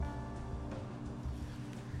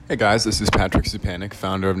Hey guys, this is Patrick Zupanik,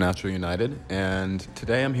 founder of Natural United, and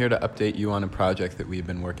today I'm here to update you on a project that we've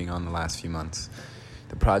been working on the last few months.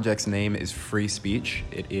 The project's name is Free Speech.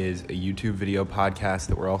 It is a YouTube video podcast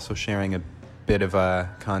that we're also sharing a bit of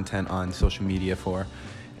content on social media for,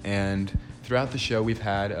 and throughout the show we've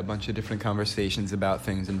had a bunch of different conversations about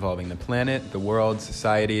things involving the planet, the world,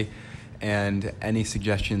 society, and any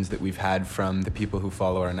suggestions that we've had from the people who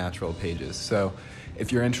follow our natural pages. So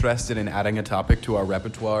if you're interested in adding a topic to our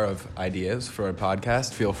repertoire of ideas for a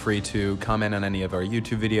podcast, feel free to comment on any of our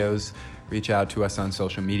YouTube videos, reach out to us on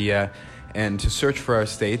social media, and to search for our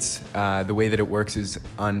states. The way that it works is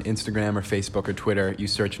on Instagram or Facebook or Twitter, you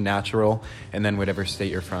search natural and then whatever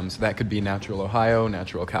state you're from. So that could be natural Ohio,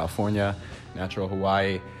 natural California, natural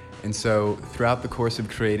Hawaii. And so throughout the course of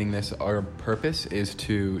creating this, our purpose is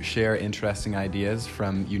to share interesting ideas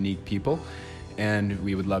from unique people, and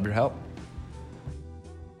we would love your help.